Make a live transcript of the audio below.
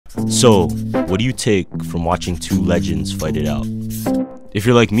So, what do you take from watching two legends fight it out? If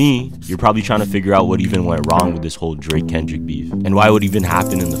you're like me, you're probably trying to figure out what even went wrong with this whole Drake-Kendrick beef and why it would even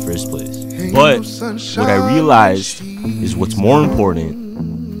happen in the first place. But what I realized is what's more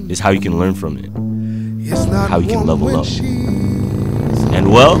important is how you can learn from it, how you can level up.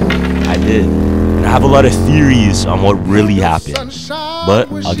 And well, I did. And I have a lot of theories on what really happened, but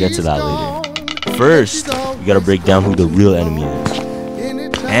I'll get to that later. First, we gotta break down who the real enemy is.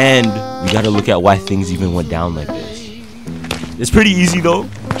 And we gotta look at why things even went down like this. It's pretty easy though.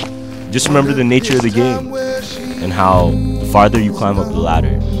 Just remember the nature of the game and how the farther you climb up the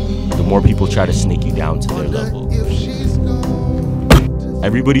ladder, the more people try to snake you down to their level.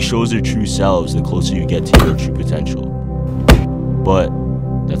 Everybody shows their true selves the closer you get to your true potential. But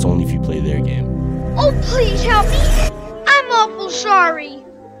that's only if you play their game. Oh, please help me. I'm awful sorry.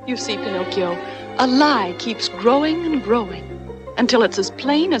 You see, Pinocchio, a lie keeps growing and growing until it's as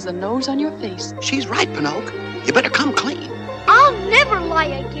plain as the nose on your face. She's right, Pinocchio. You better come clean. I'll never lie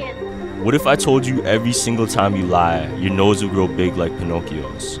again. What if I told you every single time you lie, your nose will grow big like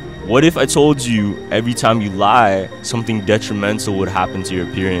Pinocchio's? What if I told you every time you lie, something detrimental would happen to your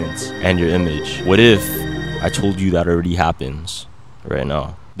appearance and your image? What if I told you that already happens right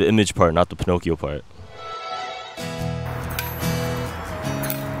now? The image part, not the Pinocchio part.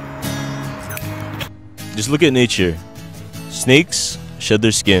 Just look at nature. Snakes shed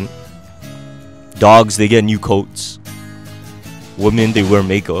their skin. Dogs, they get new coats. Women, they wear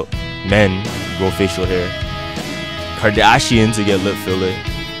makeup. Men grow facial hair. Kardashians, they get lip filler.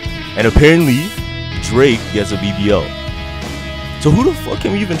 And apparently, Drake gets a BBL. So who the fuck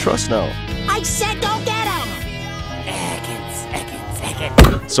can we even trust now? I said don't get him!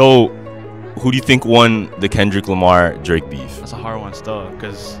 So, who do you think won the Kendrick Lamar-Drake beef? That's a hard one still,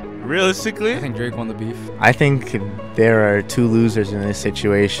 because realistically, I think Drake won the beef. I think there are two losers in this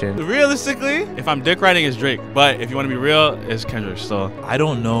situation. Realistically, if I'm dick riding, it's Drake. But if you want to be real, it's Kendrick still. I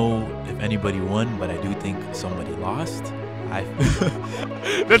don't know if anybody won, but I do think somebody lost.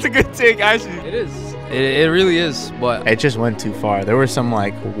 That's a good take, actually. It is. It really is, but It just went too far. There were some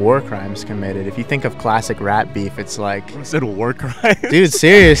like war crimes committed. If you think of classic rap beef, it's like, I said war crime. dude,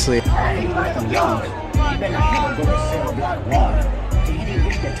 seriously. I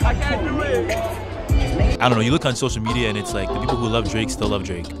don't know, you look on social media and it's like the people who love Drake still love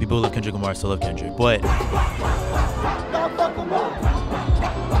Drake. People who love Kendrick Lamar still love Kendrick. But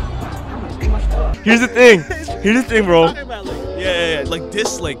Here's the thing, bro. Yeah. Like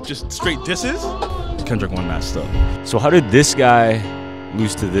this, like just straight disses. Kendrick won that stuff. So how did this guy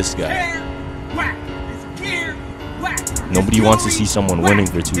lose to this guy? Nobody wants to see someone winning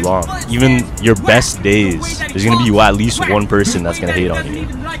for too long. Even your best days, there's gonna be at least one person that's gonna hate on you.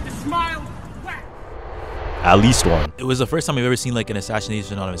 At least one. it was the first time I've ever seen like an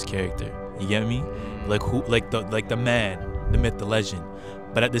assassination on his character. You get me? Like who? Like the man, the myth, the legend.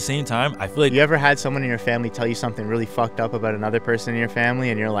 But at the same time, I feel like You ever had someone in your family tell you something really fucked up about another person in your family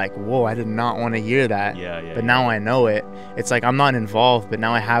and you're like, whoa, I did not want to hear that. But now I know it. It's like I'm not involved, but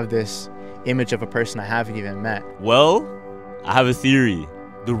now I have this image of a person I haven't even met. Well, I have a theory.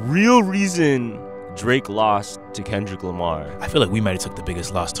 The real reason Drake lost to Kendrick Lamar. I feel like we might have took the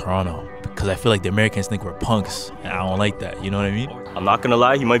biggest loss, Toronto, because I feel like the Americans think we're punks, and I don't like that. You know what I mean? I'm not gonna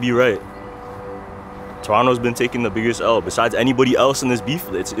lie, he might be right. Toronto's been taking the biggest L. Besides anybody else in this beef,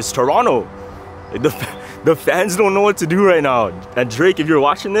 it's Toronto. Like, the fans don't know what to do right now. And Drake, if you're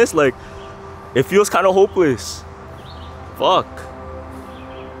watching this, like, it feels kind of hopeless. Fuck.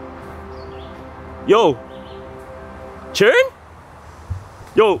 Yo. Sharon?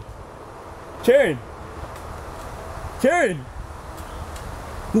 Yo. Sharon. Sharon.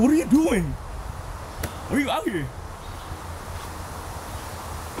 Yo, what are you doing? Why are you out here?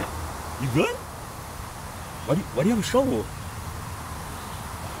 You good? Why do you have a shovel?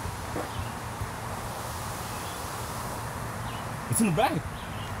 It's in the bag.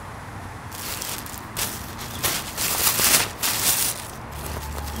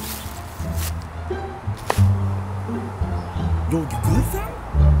 Yo, you good, fam?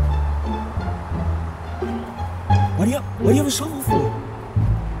 What do you have a shovel for?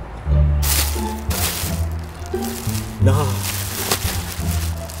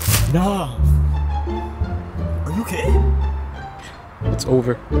 Nah. Are you okay? it's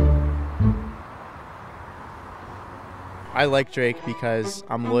over. I like Drake because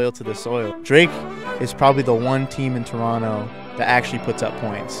I'm loyal to the soil. Drake is probably the one team in Toronto that actually puts up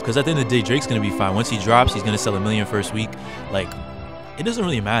points. Because at the end of the day, Drake's going to be fine. Once he drops, he's going to sell 1 million first week. Like, it doesn't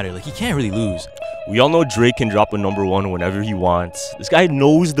really matter. Like, he can't really lose. We all know Drake can drop a #1 whenever he wants. This guy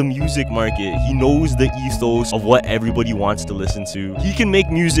knows the music market. He knows the ethos of what everybody wants to listen to. He can make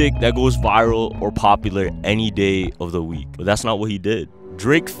music that goes viral or popular any day of the week. But that's not what he did.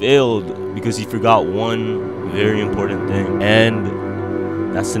 Drake failed because he forgot one very important thing,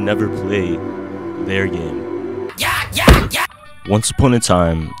 and that's to never play their game. Once upon a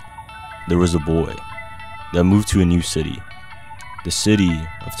time, there was a boy that moved to a new city, the city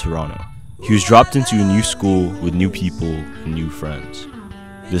of Toronto. He was dropped into a new school with new people and new friends.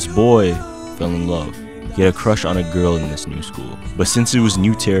 This boy fell in love. He had a crush on a girl in this new school, but since it was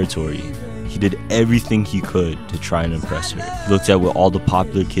new territory, he did everything he could to try and impress her. He looked at what all the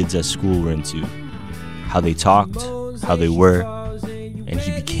popular kids at school were into, how they talked, how they were, and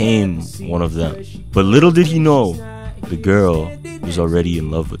he became one of them. But little did he know, the girl was already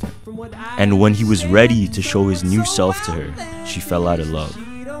in love with him. And when he was ready to show his new self to her, she fell out of love.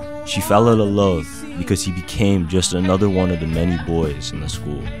 She fell out of love because he became just another one of the many boys in the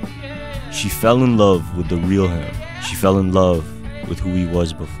school. She fell in love with the real him. She fell in love with who he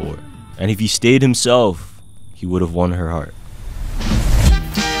was before. And if he stayed himself, he would have won her heart.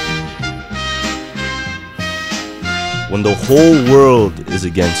 When the whole world is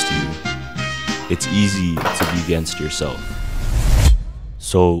against you, it's easy to be against yourself.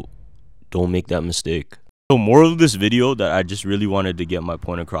 So don't make that mistake. The moral of this video that I just really wanted to get my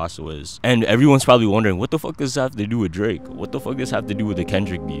point across was, and everyone's probably wondering, what the fuck does this have to do with Drake? What the fuck does this have to do with the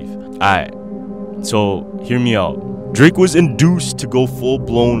Kendrick beef? Alright, so hear me out. Drake was induced to go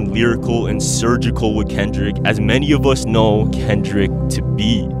full-blown lyrical and surgical with Kendrick, as many of us know Kendrick to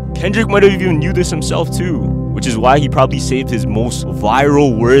be. Kendrick might have even knew this himself too, which is why he probably saved his most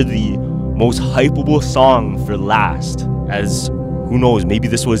viral-worthy, most hypeable song for last, as who knows, maybe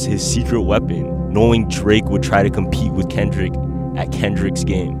this was his secret weapon, knowing Drake would try to compete with Kendrick at Kendrick's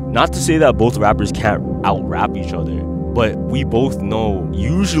game. Not to say that both rappers can't out-rap each other, but we both know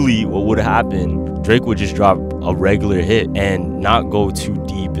usually what would happen, Drake would just drop a regular hit and not go too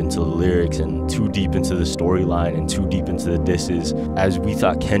deep into the lyrics and too deep into the storyline and too deep into the disses as we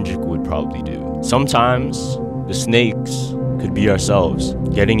thought Kendrick would probably do. Sometimes the snakes could be ourselves,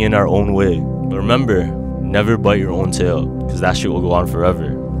 getting in our own way. But remember, never bite your own tail, because that shit will go on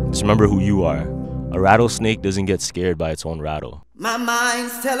forever. Just remember who you are. A rattlesnake doesn't get scared by its own rattle. My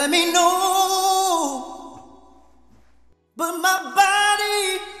mind's telling me no, but my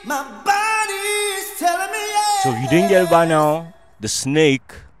body's telling me yes. So if you didn't get it by now, the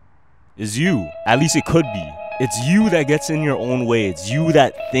snake is you. At least it could be. It's you that gets in your own way. It's you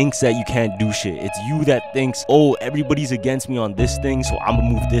that thinks that you can't do shit. It's you that thinks, oh, everybody's against me on this thing, so I'm gonna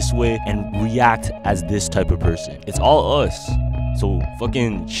move this way and react as this type of person. It's all us. So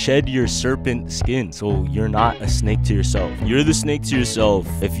fucking shed your serpent skin so you're not a snake to yourself. You're the snake to yourself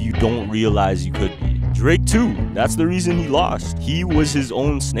if you don't realize you could be. Drake too, that's the reason he lost. He was his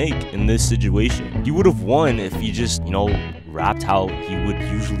own snake in this situation. He would have won if he just, you know, rapped how he would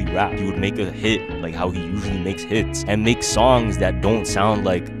usually rap. He would make a hit like how he usually makes hits and make songs that don't sound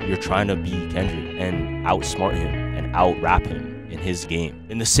like you're trying to be Kendrick and outsmart him and out-rap him in his game.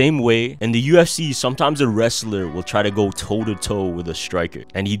 In the same way, in the UFC, sometimes a wrestler will try to go toe-to-toe with a striker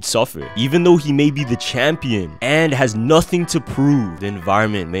and he'd suffer. Even though he may be the champion and has nothing to prove, the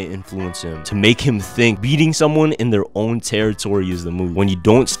environment may influence him to make him think beating someone in their own territory is the move. When you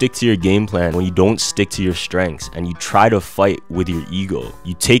don't stick to your game plan, when you don't stick to your strengths and you try to fight with your ego,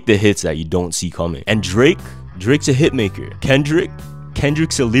 you take the hits that you don't see coming. And Drake's a hitmaker.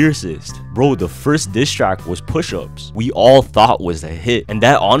 Kendrick's a lyricist. Bro, the first diss track was Push-Ups. We all thought was a hit, and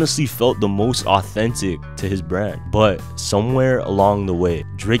that honestly felt the most authentic to his brand. But somewhere along the way,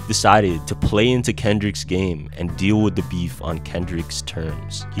 Drake decided to play into Kendrick's game and deal with the beef on Kendrick's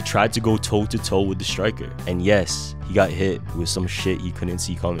terms. He tried to go toe-to-toe with the striker, and yes, he got hit with some shit he couldn't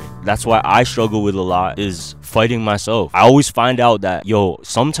see coming. That's why I struggle with a lot is fighting myself. I always find out that, yo,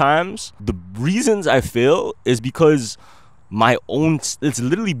 sometimes the reasons I fail is because it's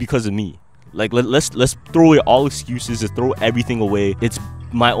literally because of me. Like, let's throw away all excuses, let's throw everything away. It's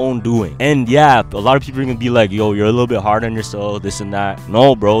my own doing. And yeah, a lot of people are gonna be like, yo, you're a little bit hard on yourself, this and that.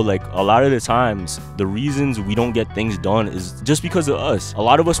 No, bro, like a lot of the times the reasons we don't get things done is just because of us. A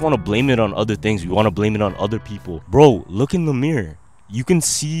lot of us want to blame it on other things. We want to blame it on other people. Bro, look in the mirror. You can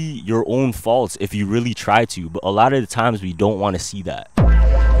see your own faults if you really try to, but a lot of the times we don't want to see that.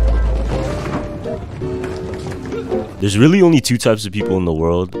 There's really only two types of people in the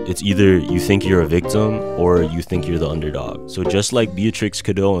world. It's either you think you're a victim or you think you're the underdog. So just like Beatrix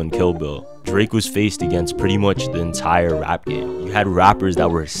Kiddo in Kill Bill, Drake was faced against pretty much the entire rap game. You had rappers that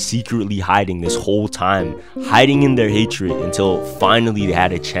were secretly hiding this whole time, hiding in their hatred until finally they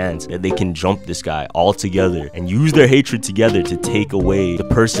had a chance that they can jump this guy all together and use their hatred together to take away the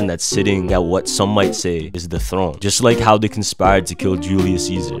person that's sitting at what some might say is the throne. Just like how they conspired to kill Julius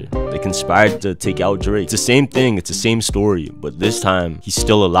Caesar. They conspired to take out Drake. It's the same thing, it's the same story, but this time he's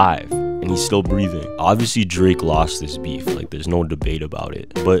still alive. And he's still breathing. Obviously, Drake lost this beef. Like, there's no debate about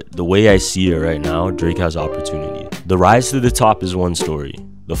it. But the way I see it right now, Drake has opportunity. The rise to the top is one story.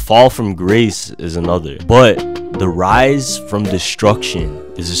 The fall from grace is another. But the rise from destruction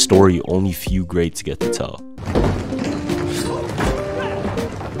is a story only few greats get to tell.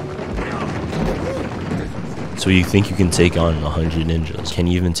 So you think you can take on 100 ninjas? Can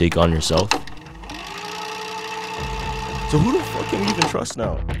you even take on yourself? So who the fuck can we even trust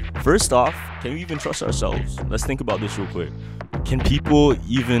now? First off, can we even trust ourselves? Let's think about this real quick. Can people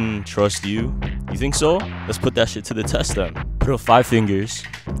even trust you? You think so? Let's put that shit to the test then. Put up 5 fingers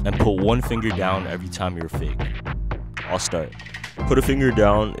and put 1 finger down every time you're fake. I'll start. Put a finger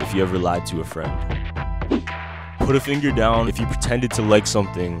down if you ever lied to a friend. Put a finger down if you pretended to like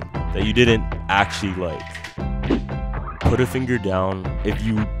something that you didn't actually like. Put a finger down if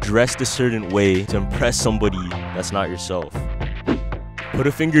you dressed a certain way to impress somebody that's not yourself. Put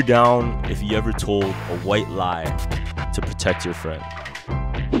a finger down if you ever told a white lie to protect your friend.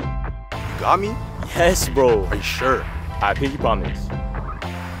 You got me? Yes, bro. Are you sure? I pinky promise.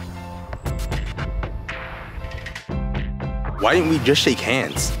 Why didn't we just shake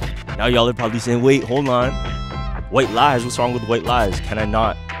hands? Now y'all are probably saying, wait, hold on. White lies? What's wrong with white lies? Can I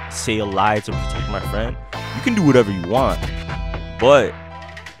not say a lie to protect my friend? You can do whatever you want. But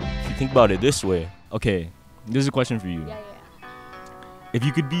if you think about it this way, okay, there's a question for you. Yeah. If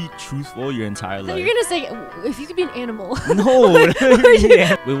you could be truthful your entire life. You're gonna say if you could be an animal. No.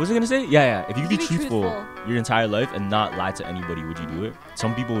 Yeah. Wait, what was I gonna say? Yeah. If you could be truthful your entire life and not lie to anybody, would you do it?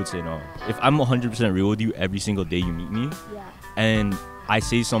 Some people would say no. If I'm 100% real with you every single day you meet me, and I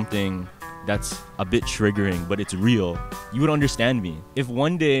say something that's a bit triggering, but it's real, you would understand me. If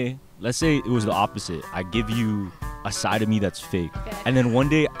one day, let's say it was the opposite, I give you a side of me that's fake, and then one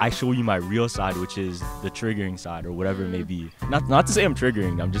day I show you my real side, which is the triggering side or whatever it may be. Not to say I'm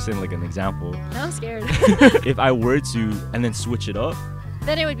triggering, I'm just saying like an example. Now I'm scared. If I were to and then switch it up,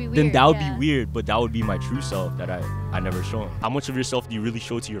 then it would be weird. Then that would be weird, but that would be my true self that I never shown. How much of yourself do you really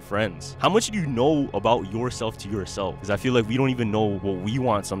show to your friends? How much do you know about yourself to yourself? Because I feel like we don't even know what we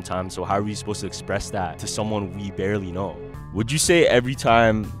want sometimes, so how are we supposed to express that to someone we barely know? Would you say every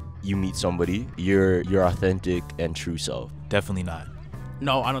time you meet somebody, you're your authentic and true self? Definitely not.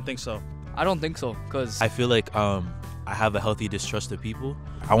 No, I don't think so. I don't think so, because I feel like I have a healthy distrust of people.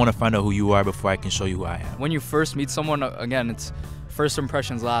 I want to find out who you are before I can show you who I am. When you first meet someone, again, it's first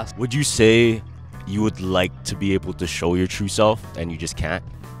impressions last. Would you say you would like to be able to show your true self and you just can't?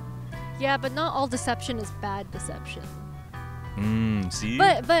 Yeah, but not all deception is bad deception. See?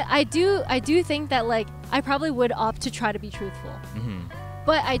 But I do think that, like, I probably would opt to try to be truthful.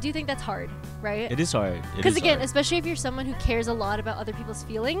 But I do think that's hard, right? It is hard. Because again, especially if you're someone who cares a lot about other people's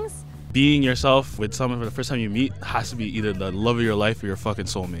feelings. Being yourself with someone for the first time you meet has to be either the love of your life or your fucking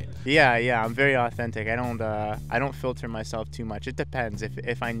soulmate. Yeah, I'm very authentic. I don't filter myself too much. It depends.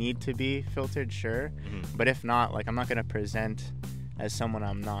 If I need to be filtered, sure. But if not, like, I'm not gonna present as someone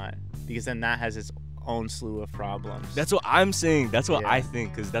I'm not, because then that has its own slew of problems. That's what I'm saying. That's what I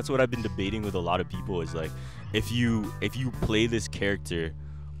think, because that's what I've been debating with a lot of people, is like, if you play this character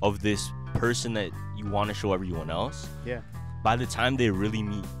of this person that you want to show everyone else, by the time they really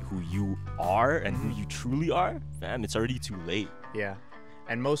meet who you are and who you truly are, fam, it's already too late. Yeah,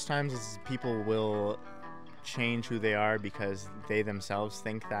 and most times people will change who they are because they themselves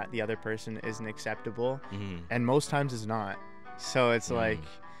think that the other person isn't acceptable, and most times it's not. So it's like,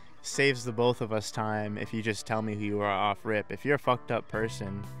 saves the both of us time if you just tell me who you are off rip. If you're a fucked up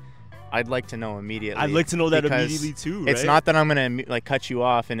person, I'd like to know immediately. I'd like to know that immediately too, right? It's not that I'm gonna like cut you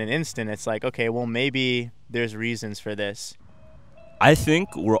off in an instant. It's like, okay, well, maybe there's reasons for this. I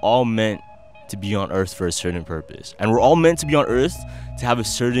think we're all meant to be on earth for a certain purpose, and we're all meant to be on earth to have a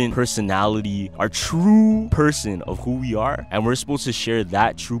certain personality, our true person of who we are, and we're supposed to share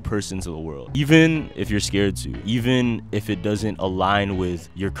that true person to the world, even if you're scared to, even if it doesn't align with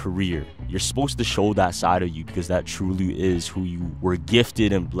your career. You're supposed to show that side of you, because that truly is who you were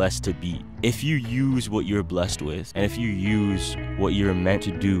gifted and blessed to be. if you use what you're blessed with, and if you use what you're meant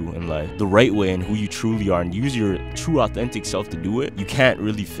to do in life the right way and who you truly are, and use your true authentic self to do it, you can't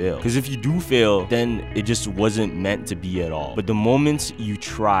really fail. Because if you do fail, then it just wasn't meant to be at all. But the moments you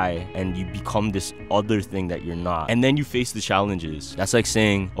try and you become this other thing that you're not, and then you face the challenges, that's like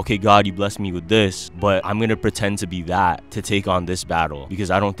saying, okay, God, you blessed me with this, but I'm gonna pretend to be that to take on this battle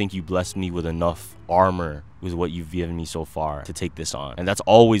because I don't think you blessed me with enough armor with what you've given me so far to take this on. And that's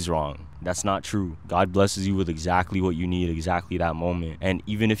always wrong. That's not true. God blesses you with exactly what you need, exactly that moment. And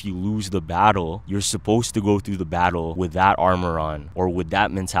even if you lose the battle, you're supposed to go through the battle with that armor on, or with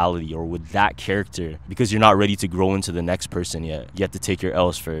that mentality, or with that character, because you're not ready to grow into the next person yet. You have to take your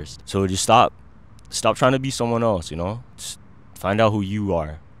L's first. So just stop trying to be someone else, you know? Just find out who you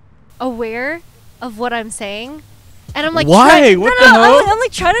are. Aware of what I'm saying, and I'm like, why? What the hell? I'm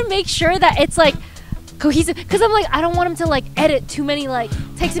like trying to make sure that it's like cohesive, because I'm like, I don't want him to like edit too many like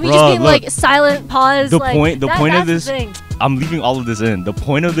takes of me just being like silent pause. The like, point of this, I'm leaving all of this in. The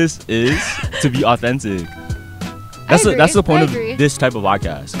point of this is to be authentic. That's the point of this type of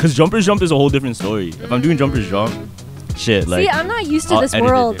podcast. Because Jumpers Jump is a whole different story. If I'm doing Jumpers Jump, shit, like, see, I'm not used to this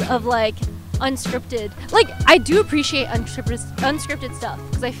world of like unscripted. Like, I do appreciate unscripted stuff,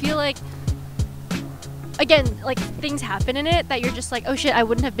 because I feel like, again, like, things happen in it that you're just like, oh shit, I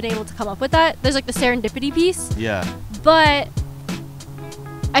wouldn't have been able to come up with that. There's like the serendipity piece. Yeah. But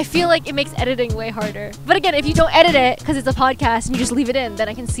I feel like it makes editing way harder. But again, if you don't edit it because it's a podcast and you just leave it in, then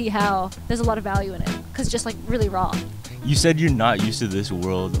I can see how there's a lot of value in it, because it's just like really raw. You said you're not used to this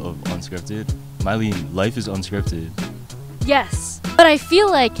world of unscripted. Miley, life is unscripted. Yes. But I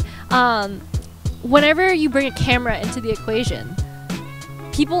feel like whenever you bring a camera into the equation,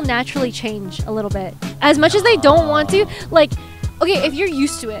 people naturally change a little bit. As much as they don't want to. Like, okay, if you're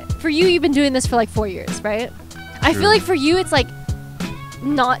used to it. For you, you've been doing this for like 4 years, right? I feel like for you, it's like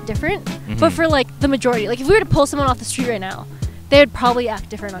not different. Mm-hmm. But for like the majority, like if we were to pull someone off the street right now, they would probably act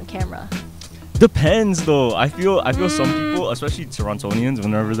different on camera. Depends though. I feel some people, especially Torontonians,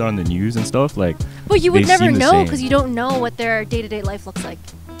 whenever they're on the news and stuff, like, but you would never know, because you don't know what their day-to-day life looks like.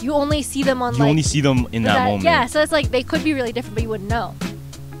 You only see them on, you only see them in that moment. Yeah, so it's like they could be really different, but you wouldn't know.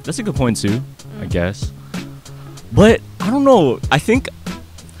 That's a good point too, I guess. But I don't know. I think,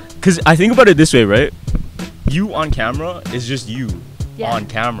 because I think about it this way, right? You on camera is just you on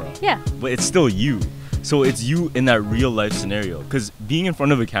camera. Yeah. But it's still you. So it's you in that real life scenario. Because being in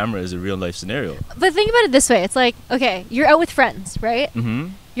front of a camera is a real life scenario. But think about it this way. It's like, okay, you're out with friends, right? Mm-hmm.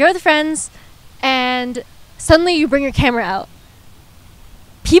 You're out with friends, and suddenly you bring your camera out.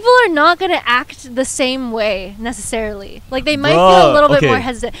 People are not going to act the same way necessarily. Like, they might feel a little bit more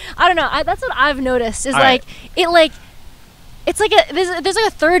hesitant. I don't know. That's what I've noticed is like, it's like there's like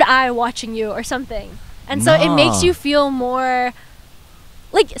a third eye watching you or something. And so it makes you feel more,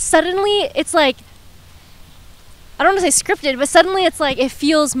 like, suddenly it's like, I don't want to say scripted, but suddenly it's like, it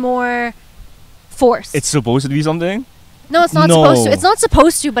feels more forced. It's supposed to be something? No, it's not supposed to. It's not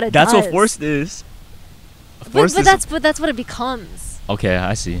supposed to, but it does. That's what forced is. But that's what it becomes. Okay,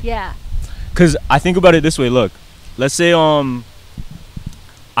 I see. Yeah. Because I think about it this way. Look, let's say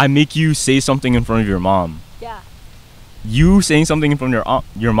I make you say something in front of your mom. Yeah. You saying something in front of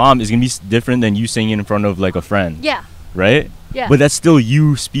your mom is gonna be different than you saying it in front of like a friend. Yeah. Right? Yeah. But that's still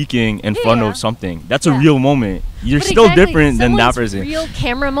you speaking in front of something. That's a real moment. You're still different than that person. Real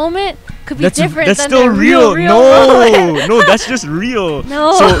camera moment could be different. That's than still real. No, that's just real.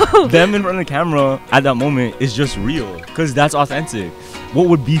 No. So them in front of the camera at that moment is just real, because that's authentic. What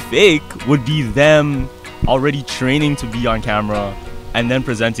would be fake would be them already training to be on camera and then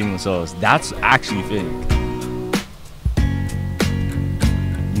presenting themselves. That's actually fake.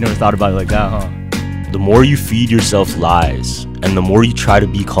 You never thought about it like that, huh? The more you feed yourself lies, and the more you try to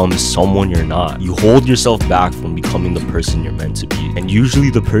become someone you're not, you hold yourself back from becoming the person you're meant to be. And usually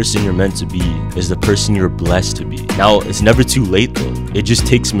the person you're meant to be is the person you're blessed to be. Now, it's never too late though. It just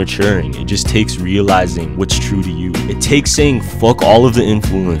takes maturing. It just takes realizing what's true to you. It takes saying fuck all of the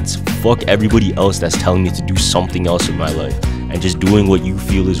influence, fuck everybody else that's telling me to do something else with my life, and just doing what you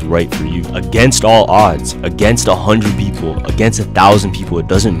feel is right for you. Against all odds, against 100 people, against 1,000 people, it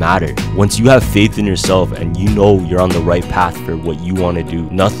doesn't matter. Once you have faith in yourself and you know you're on the right path for what you want to do,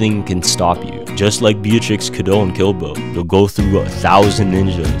 nothing can stop you. Just like Beatrix Kiddo and Kill Bill, you'll go through 1,000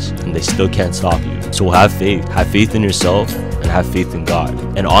 ninjas and they still can't stop you. So have faith in yourself and have faith in God.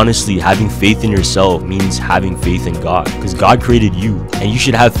 And honestly, having faith in yourself means having faith in God, because God created you, and you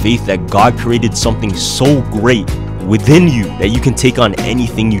should have faith that God created something so great within you that you can take on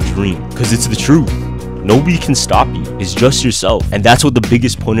anything you dream, because it's the truth. Nobody can stop you. It's just yourself. And that's what the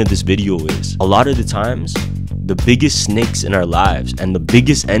biggest point of this video is. A lot of the times, the biggest snakes in our lives and the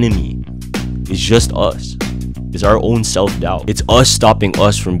biggest enemy is just us. It's our own self-doubt. It's us stopping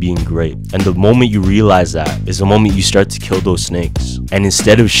us from being great. And the moment you realize that is the moment you start to kill those snakes. And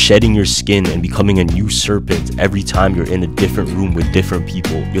instead of shedding your skin and becoming a new serpent every time you're in a different room with different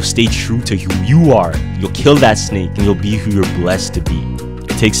people, you'll stay true to who you are. You'll kill that snake and you'll be who you're blessed to be.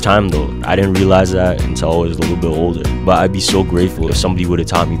 It takes time though. I didn't realize that until I was a little bit older. But I'd be so grateful if somebody would have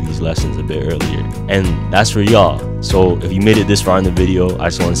taught me these lessons a bit earlier. And that's for y'all. So if you made it this far in the video, I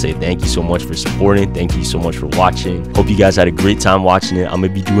just want to say thank you so much for supporting. Thank you so much for watching. Hope you guys had a great time watching it. I'm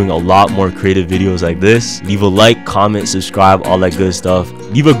going to be doing a lot more creative videos like this. Leave a like, comment, subscribe, all that good stuff.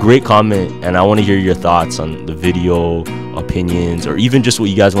 Leave a great comment and I want to hear your thoughts on the video, opinions, or even just what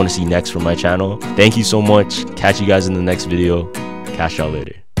you guys want to see next from my channel. Thank you so much. Catch you guys in the next video. Catch y'all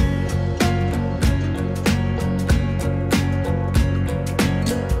later.